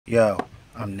Yo,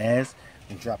 I'm Nez,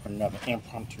 and dropping another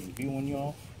impromptu review on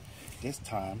y'all. This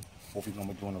time, what we're going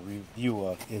to be doing a review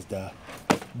of is the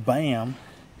BAM.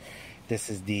 This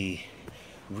is the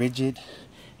Ridgid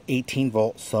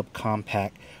 18-volt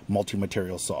subcompact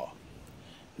multi-material saw.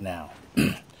 Now,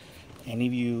 any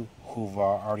of you who've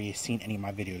already seen any of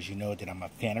my videos, you know that I'm a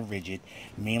fan of Ridgid,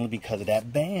 mainly because of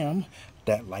that BAM,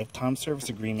 that lifetime service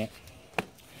agreement.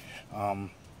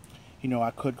 You know,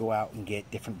 I could go out and get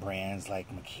different brands like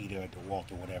Makita or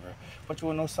DeWalt or whatever. But you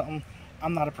want to know something?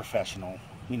 I'm not a professional.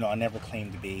 You know, I never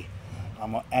claimed to be.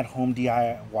 I'm an at-home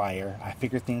DIYer. I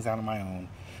figure things out on my own.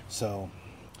 So,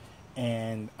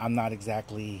 and I'm not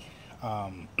exactly,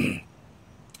 I'm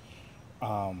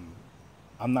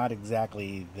not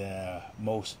exactly the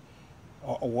most,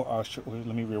 let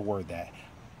me reword that.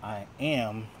 I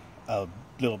am a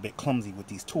little bit clumsy with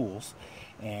these tools.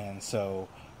 And so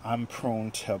I'm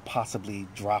prone to possibly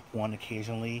drop one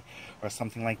occasionally or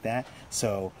something like that.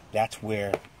 So that's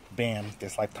where BAM,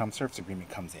 this lifetime service agreement,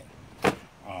 comes in,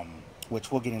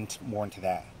 which we'll get into more into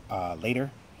that later.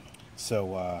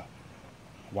 So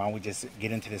why don't we just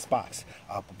get into this box?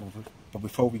 But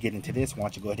before we get into this, why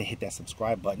don't you go ahead and hit that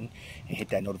subscribe button and hit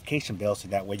that notification bell, so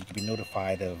that way you can be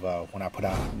notified of when I put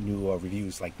out new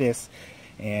reviews like this.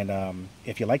 And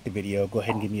if you like the video, go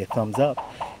ahead and give me a thumbs up,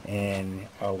 and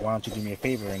why don't you do me a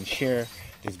favor and share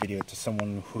this video to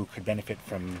someone who could benefit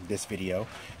from this video.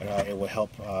 It will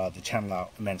help the channel out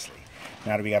immensely.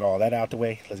 Now that we got all that out the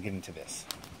way, let's get into this.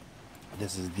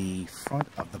 This is the front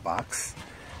of the box.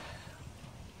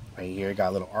 Right here,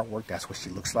 got a little artwork. That's what she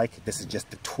looks like. This is just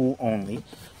the tool only.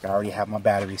 I already have my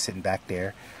battery sitting back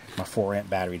there, my 4-amp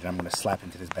battery that I'm going to slap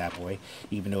into this bad boy.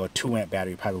 Even though a 2-amp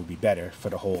battery probably would be better for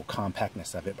the whole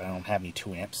compactness of it, but I don't have any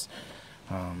 2 amps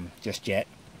just yet.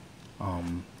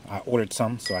 I ordered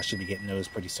some, so I should be getting those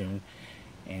pretty soon.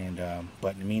 And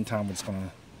but in the meantime, we're just going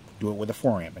to do it with a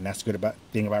 4-amp, and that's the good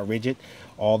thing about Ridgid.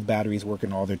 All the batteries work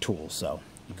in all their tools, so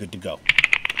you're good to go.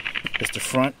 It's the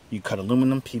front. You cut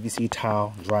aluminum, PVC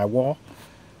tile, drywall.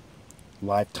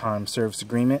 Lifetime service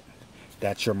agreement.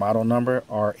 That's your model number,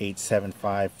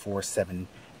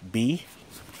 R87547B.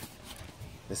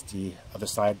 That's the other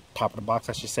side, top of the box,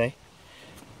 I should say.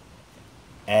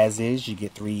 As is, you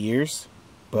get 3 years.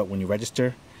 But when you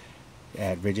register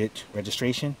at Ridgid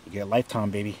registration, you get a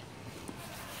lifetime, baby.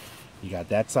 You got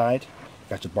that side.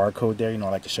 Got your barcode there. You know,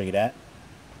 I like to show you that.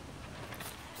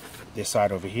 This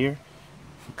side over here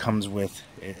comes with,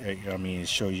 I mean, it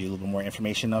shows you a little bit more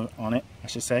information on it, I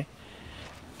should say.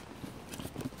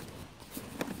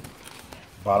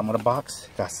 Bottom of the box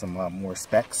got some more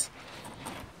specs.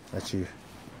 Let you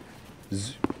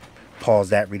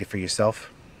pause that, read it for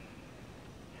yourself.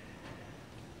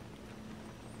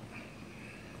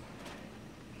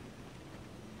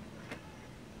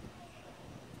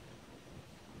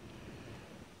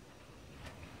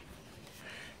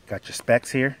 Got your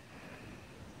specs here.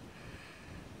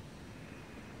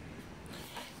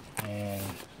 And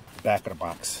back of the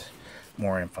box,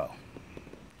 more info.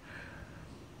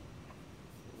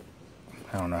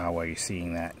 I don't know how well you're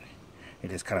seeing that.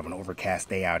 It is kind of an overcast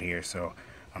day out here, so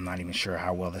I'm not even sure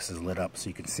how well this is lit up so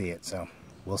you can see it. So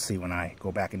we'll see when I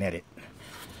go back and edit.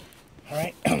 All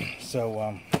right,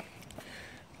 so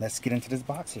let's get into this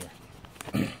box here.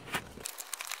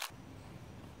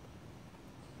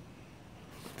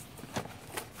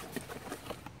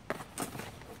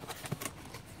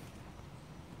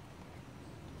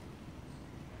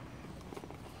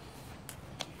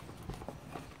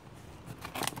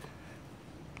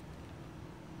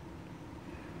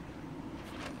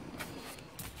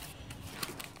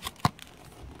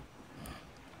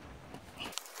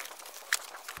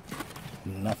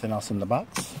 Nothing else in the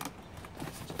box.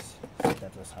 Just put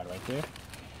that to the side right there.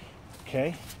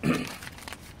 Okay. You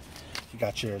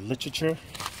got your literature,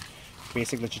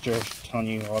 basic literature telling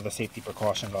you all the safety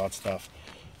precautions, all that stuff.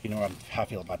 You know how I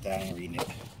feel about that. I ain't reading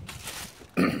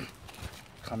it.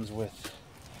 Comes with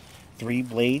 3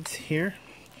 blades here.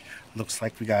 Looks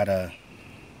like we got a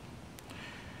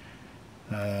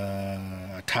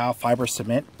tile fiber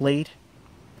cement blade.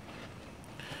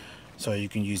 So you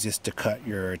can use this to cut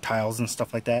your tiles and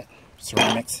stuff like that,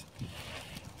 ceramics.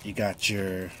 You got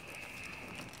your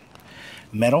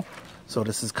metal. So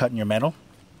this is cutting your metal,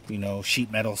 you know,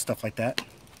 sheet metal, stuff like that.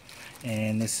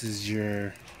 And this is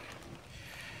your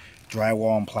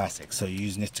drywall and plastic. So you're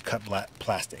using this to cut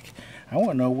plastic. I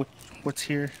want to know what's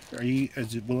here. Will any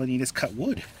of this cut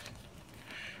wood?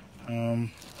 I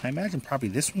imagine probably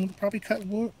this one would probably cut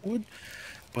wood.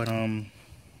 But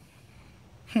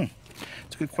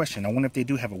it's a good question. I wonder if they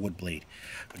do have a wood blade.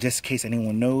 Just in case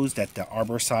anyone knows, that the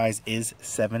arbor size is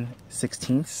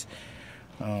 7/16.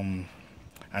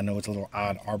 I know it's a little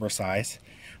odd arbor size,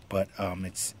 but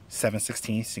it's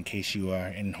 7/16 in case you are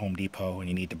in Home Depot and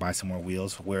you need to buy some more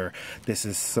wheels, where this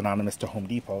is synonymous to Home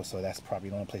Depot, so that's probably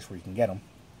the only place where you can get them.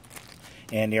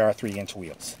 And they are 3-inch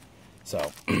wheels.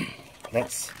 So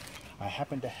I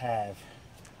happen to have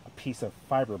a piece of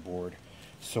fiberboard,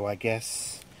 so I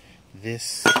guess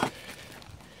this,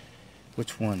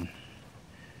 which one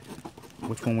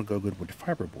would go good with the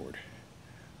fiberboard?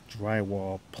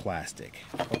 Drywall plastic.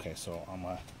 Okay, so I'm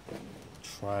gonna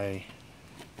try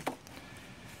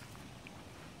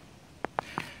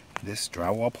this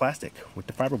drywall plastic with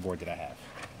the fiberboard that I have.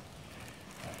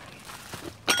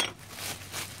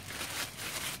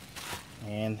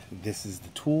 And this is the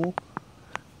tool.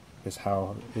 This is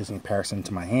how it is in comparison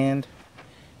to my hand.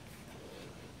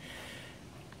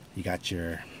 You got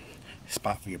your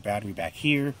spot for your battery back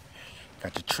here.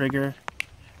 Got your trigger,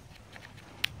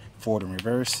 forward and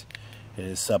reverse. It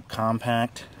is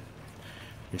subcompact.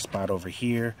 Your spot over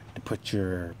here to put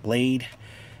your blade.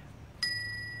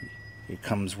 It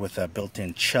comes with a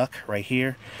built-in chuck right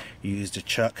here. You use the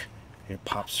chuck, it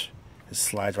pops, it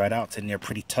slides right out. It's in there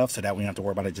pretty tough, so that we don't have to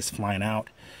worry about it just flying out.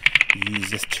 You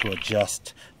use this to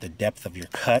adjust the depth of your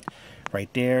cut right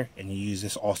there, and you use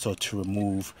this also to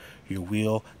remove your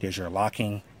wheel. There's your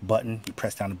locking button. You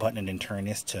press down the button and then turn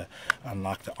this to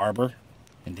unlock the arbor,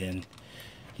 and then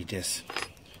you just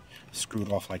screw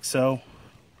it off like so.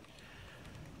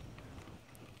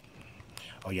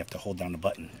 Oh, you have to hold down the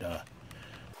button. Duh.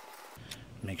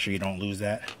 Make sure you don't lose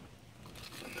that.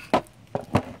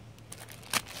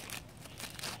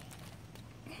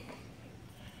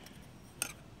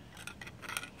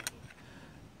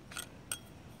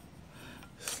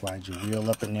 Slide your wheel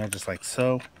up in there just like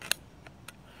so.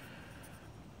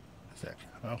 What's that?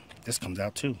 Oh, this comes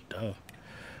out too. Duh.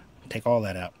 Take all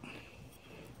that out.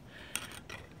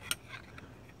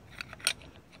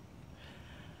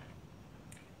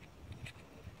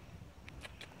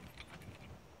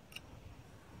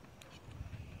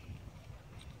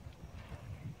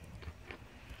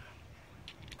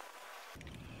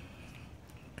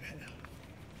 Go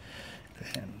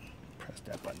ahead and press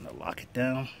that button to lock it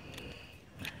down.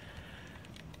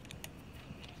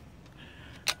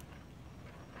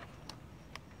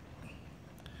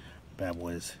 Bad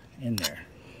boy is in there.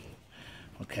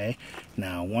 Okay,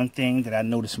 now one thing that I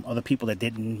noticed from other people that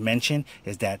didn't mention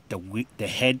is that the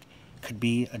head could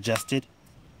be adjusted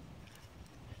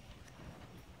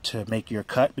to make your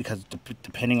cut, because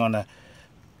depending on the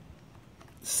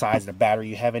size of the battery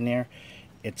you have in there,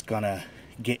 it's gonna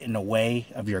get in the way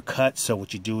of your cut. So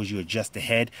what you do is you adjust the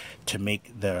head to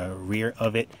make the rear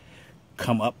of it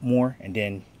come up more, and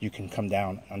then you can come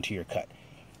down onto your cut.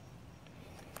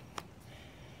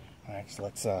 Alright, so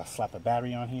let's slap a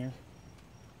battery on here,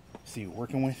 see what we're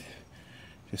working with.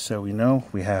 Just so we know,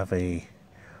 we have a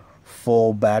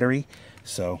full battery,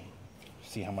 so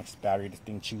see how much battery this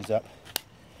thing chews up,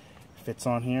 fits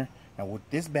on here. Now with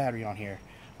this battery on here,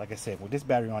 like I said, with this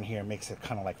battery on here, it makes it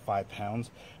kind of like 5 pounds,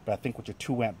 but I think with your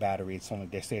 2-amp battery, it's only,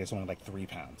 they say it's only like 3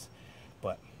 pounds,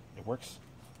 but it works.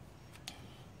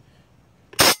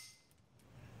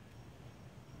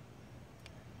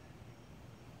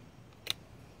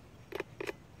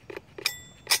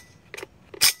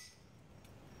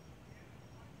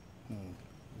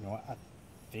 You know what, I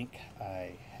think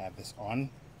I have this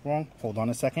on wrong. Hold on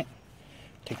a second.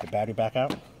 Take the battery back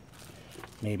out.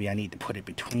 Maybe I need to put it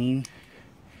between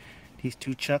these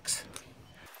two chucks.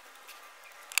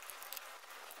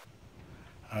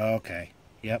 Okay,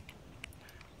 yep.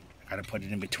 I gotta put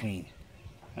it in between.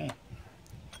 Huh.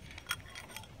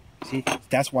 See,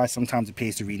 that's why sometimes it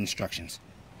pays to read instructions.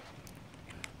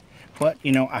 But,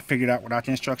 you know, I figured out without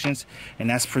the instructions, and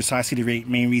that's precisely the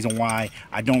main reason why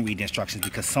I don't read the instructions,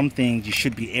 because some things you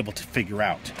should be able to figure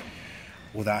out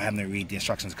without having to read the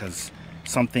instructions, because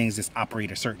some things just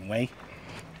operate a certain way.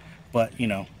 But, you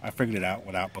know, I figured it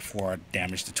out before I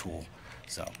damaged the tool.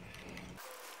 So,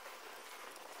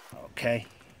 okay,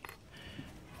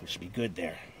 we should be good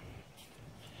there.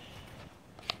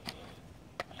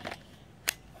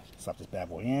 Slap this bad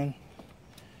boy in.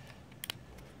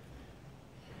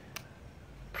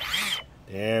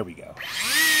 There we go.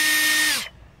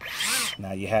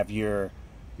 Now you have your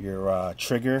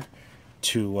trigger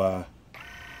to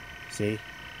see.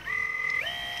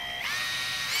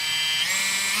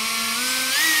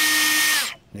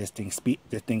 This thing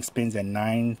spins at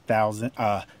 19,000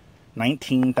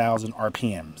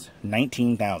 RPMs.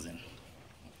 19,000.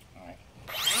 All right.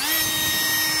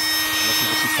 This is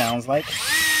what she sounds like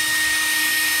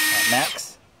at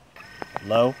max.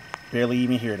 Low, barely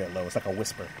even hear that low. It's like a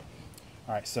whisper.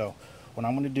 All right, so what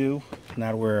I'm going to do,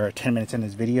 now that we're 10 minutes in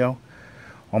this video,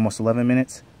 almost 11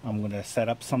 minutes. I'm going to set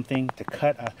up something to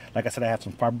cut. Like I said, I have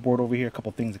some fiberboard over here, a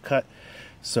couple things to cut.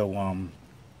 So I'm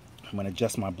going to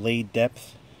adjust my blade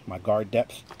depth, my guard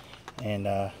depth, and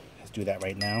let's do that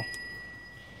right now.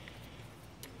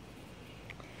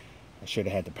 I should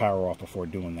have had the power off before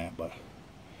doing that, but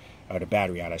or the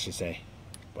battery out, I should say.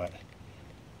 But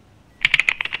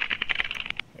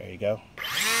there you go.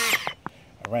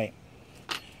 All right,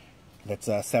 let's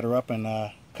set her up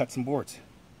and cut some boards.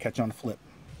 Catch you on the flip.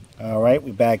 All right,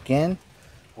 we back in.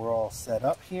 We're all set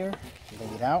up here,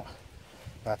 laid out.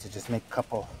 About to just make a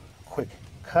couple quick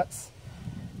cuts.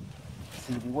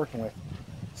 See what we're working with.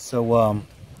 So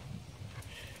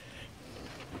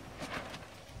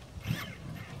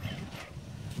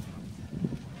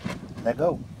let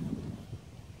go.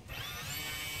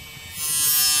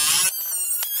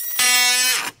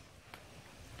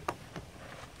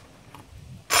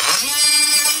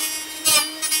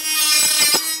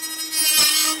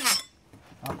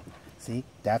 See,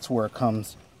 that's where it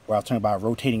comes, where I was talking about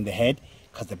rotating the head,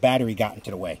 because the battery got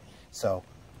into the way. So,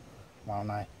 why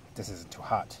don't I, this isn't too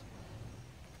hot.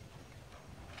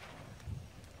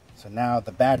 So now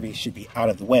the battery should be out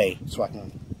of the way, so I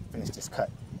can finish this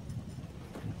cut.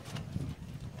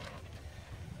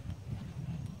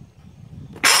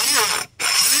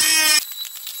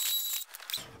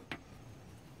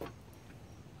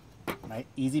 Right,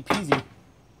 easy peasy.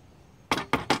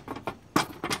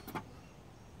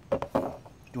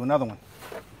 Do another one.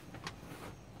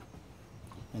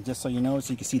 And just so you know,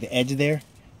 so you can see the edge there,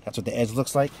 that's what the edge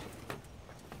looks like.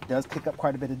 It does pick up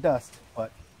quite a bit of dust,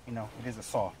 but you know, it is a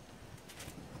saw.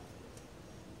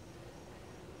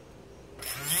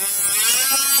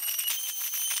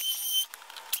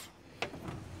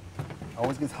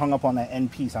 Always gets hung up on that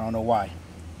end piece, I don't know why.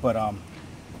 But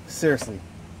seriously,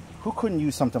 who couldn't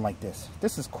use something like this?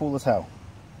 This is cool as hell.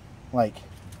 Like,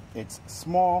 it's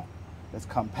small, it's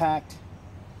compact,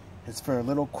 it's for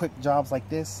little quick jobs like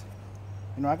this.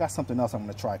 You know, I got something else I'm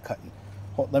going to try cutting.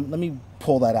 Let me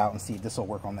pull that out and see if this will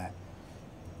work on that.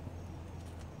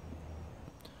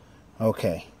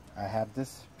 Okay, I have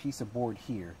this piece of board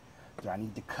here that I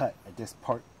need to cut at this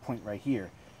point right here.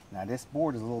 Now this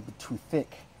board is a little bit too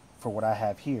thick for what I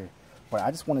have here, but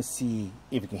I just want to see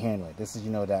if it can handle it. This is,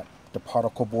 you know, that the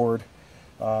particle board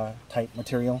type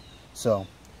material. So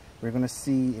we're going to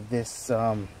see if this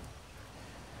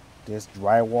this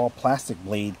drywall plastic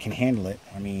blade can handle it.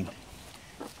 I mean,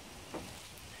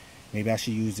 maybe I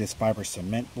should use this fiber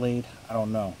cement blade. I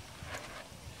don't know.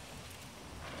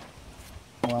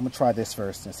 Well, I'm gonna try this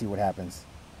first and see what happens.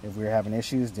 If we're having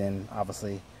issues, then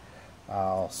obviously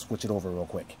I'll switch it over real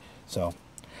quick. So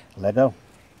let go.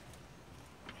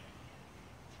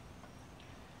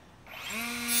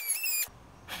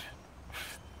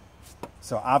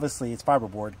 So obviously it's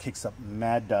fiberboard, kicks up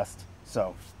mad dust.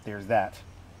 So there's that.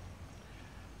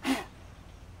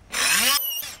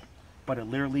 But it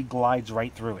literally glides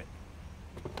right through it.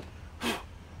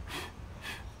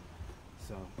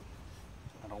 So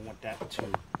I don't want that to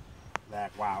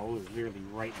lag. Wow, it was literally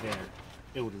right there.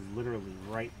 It was literally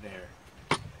right there.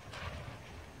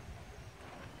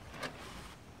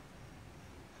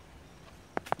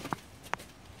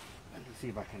 Let me see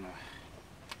if I can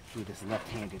do this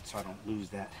left-handed so I don't lose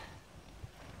that.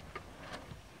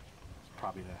 It's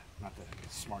probably not the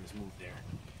smartest move there.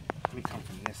 Let me come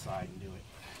from this side and do it.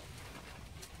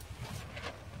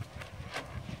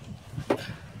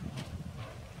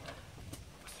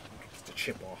 It's the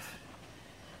chip off.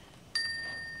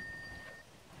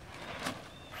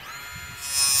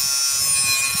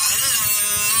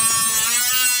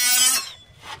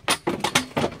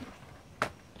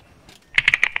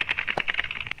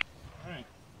 All right.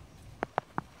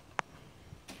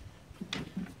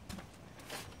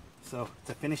 So it's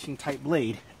a finishing type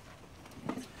blade.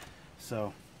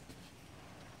 So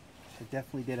I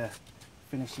definitely did a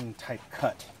finishing type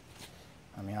cut.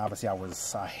 I mean, obviously I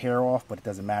was a hair off, but it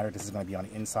doesn't matter. This is going to be on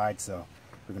the inside, so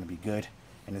we're going to be good.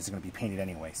 And this is going to be painted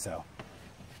anyway, so.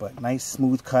 But nice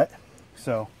smooth cut.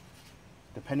 So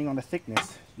depending on the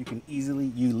thickness, you can easily,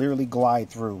 you literally glide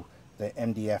through the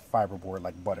MDF fiberboard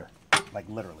like butter, like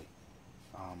literally.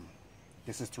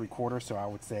 This is 3/4, so I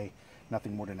would say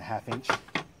nothing more than a 1/2 inch.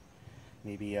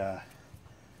 Maybe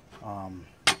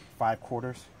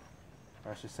 5/4,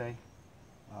 I should say.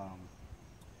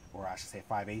 Or I should say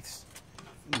 5/8.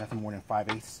 Nothing more than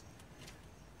 5/8.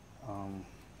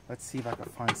 Let's see if I can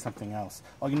find something else.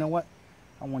 Oh, you know what?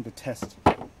 I wanted to test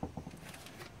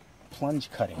plunge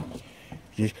cutting.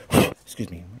 Excuse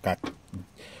me, I got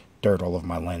dirt all over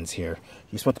my lens here.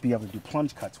 You're supposed to be able to do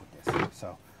plunge cuts with this.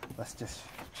 So let's just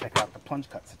check out the plunge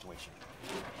cut situation.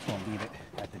 Just gonna leave it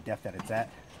at the depth that it's at.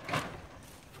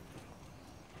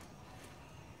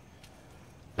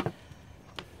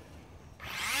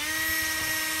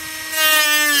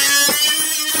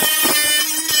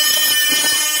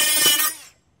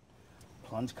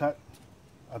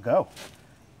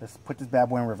 put this bad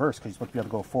boy in reverse, because you're supposed to be able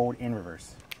to go forward and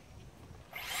reverse.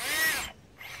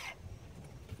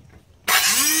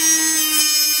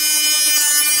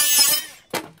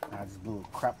 I just blew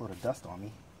a crap load of dust on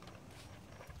me.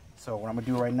 So what I'm going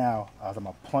to do right now is I'm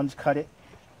going to plunge cut it,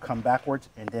 come backwards,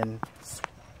 and then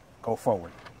go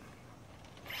forward.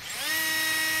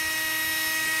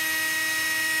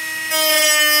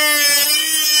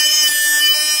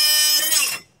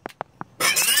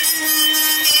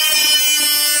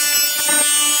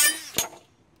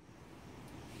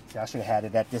 See, I should have had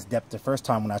it at this depth the first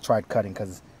time when I tried cutting,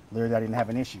 because literally I didn't have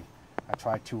an issue. I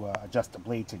tried to adjust the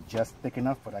blade to just thick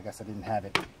enough, but I guess I didn't have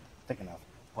it thick enough.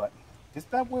 But this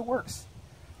bad boy works.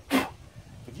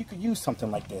 If you could use something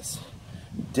like this,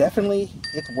 definitely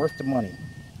it's worth the money.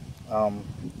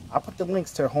 I'll put the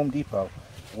links to Home Depot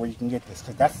where you can get this,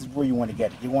 because that's where you want to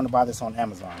get it. You want to buy this on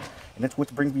Amazon. And that's which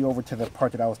brings me over to the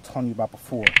part that I was telling you about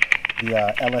before,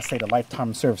 the LSA, the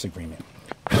Lifetime Service Agreement.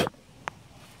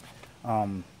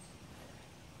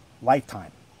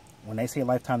 Lifetime. When they say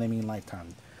lifetime, they mean lifetime.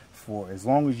 For as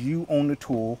long as you own the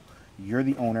tool, you're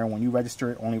the owner. When you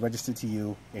register it, only registered to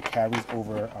you. It carries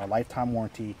over a lifetime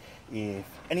warranty. If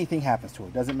anything happens to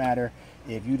it, doesn't matter.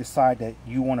 If you decide that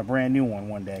you want a brand new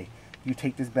one day, you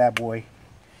take this bad boy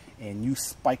and you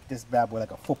spike this bad boy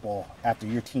like a football after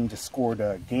your team just scored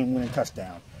a game-winning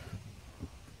touchdown.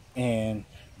 And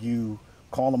you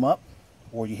call them up,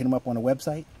 or you hit them up on the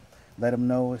website, let them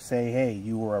know, say, hey,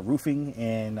 you were roofing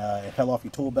and it fell off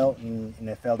your tool belt and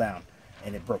it fell down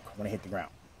and it broke when it hit the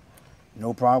ground.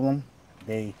 No problem.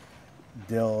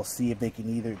 They'll see if they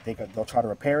can they'll try to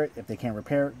repair it. If they can't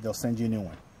repair it, they'll send you a new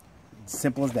one.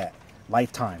 Simple as that.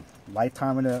 Lifetime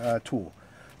of the tool.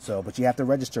 So, but you have to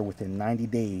register within 90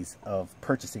 days of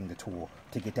purchasing the tool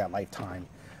to get that lifetime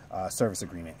service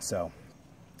agreement. So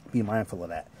be mindful of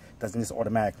that. Doesn't just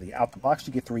automatically out the box.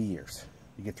 You get 3 years.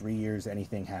 You get 3 years.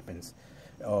 Anything happens,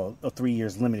 a 3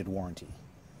 years limited warranty.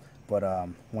 But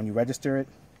when you register it,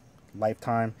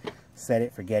 lifetime. Set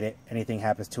it, forget it. Anything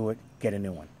happens to it, get a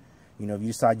new one. You know, if you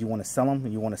decide you want to sell them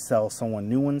and you want to sell someone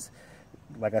new ones,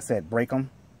 like I said, break them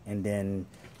and then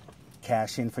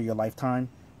cash in for your lifetime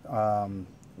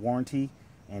warranty,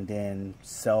 and then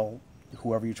sell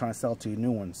whoever you're trying to sell to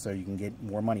new ones so you can get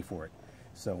more money for it.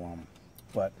 So,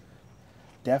 but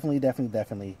definitely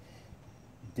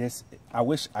this, I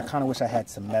kind of wish I had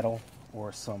some metal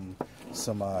or some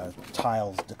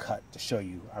tiles to cut to show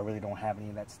you. I really don't have any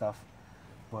of that stuff.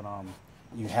 But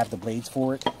you have the blades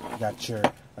for it. You got your,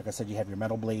 like I said, you have your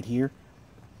metal blade here,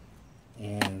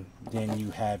 and then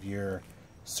you have your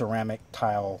ceramic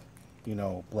tile, you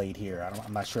know, blade here.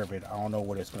 I'm not sure if it, I don't know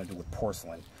what it's going to do with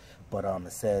porcelain, but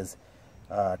it says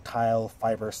tile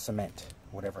fiber cement,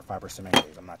 whatever fiber cement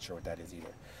is. I'm not sure what that is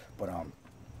either, but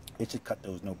it should cut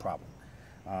those no problem.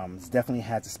 It definitely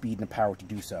has the speed and the power to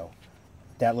do so.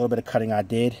 That little bit of cutting I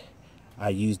did, I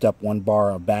used up 1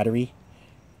 bar of battery.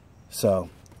 So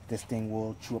this thing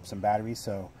will chew up some batteries.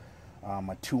 So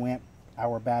a 2 amp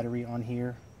hour battery on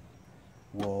here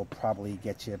will probably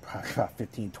get you probably about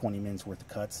 15-20 minutes worth of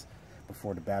cuts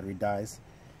before the battery dies.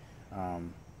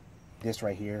 This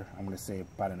right here, I'm going to say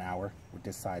about an hour with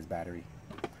this size battery.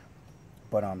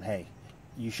 But hey,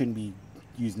 you shouldn't be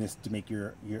using this to make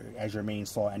your main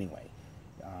saw anyway.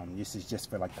 This is just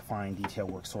for like the fine detail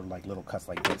work, sort of like little cuts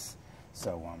like this.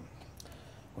 So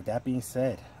with that being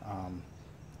said,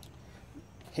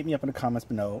 hit me up in the comments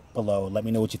below. Let me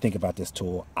know what you think about this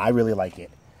tool. I really like it,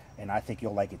 and I think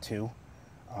you'll like it too.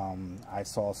 I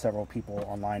saw several people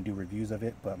online do reviews of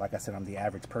it, but like I said, I'm the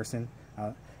average person.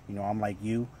 You know, I'm like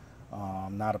you.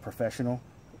 I'm not a professional,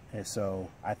 and so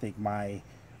I think my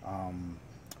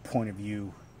point of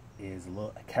view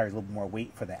carries a little more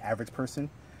weight for the average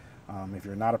person. If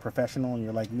you're not a professional and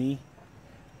you're like me,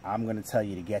 I'm going to tell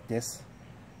you to get this.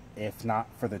 If not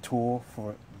for the tool,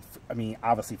 I mean,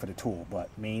 obviously for the tool, but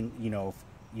you know,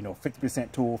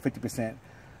 50% tool, 50%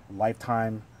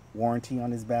 lifetime warranty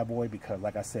on this bad boy, because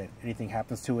like I said, anything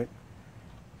happens to it,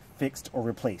 fixed or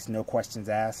replaced, no questions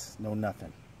asked, no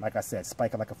nothing. Like I said,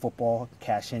 spike it like a football,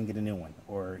 cash in, get a new one,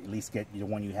 or at least get the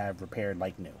one you have repaired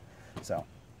like new. So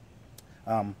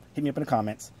hit me up in the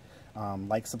comments,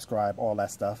 like, subscribe, all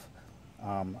that stuff.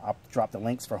 I'll drop the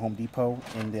links for Home Depot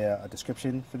in the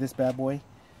description for this bad boy.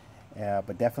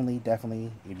 But definitely,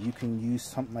 if you can use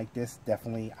something like this,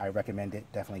 definitely, I recommend it.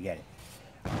 Definitely get it.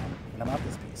 And I'm out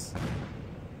this piece.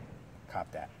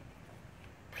 Cop that.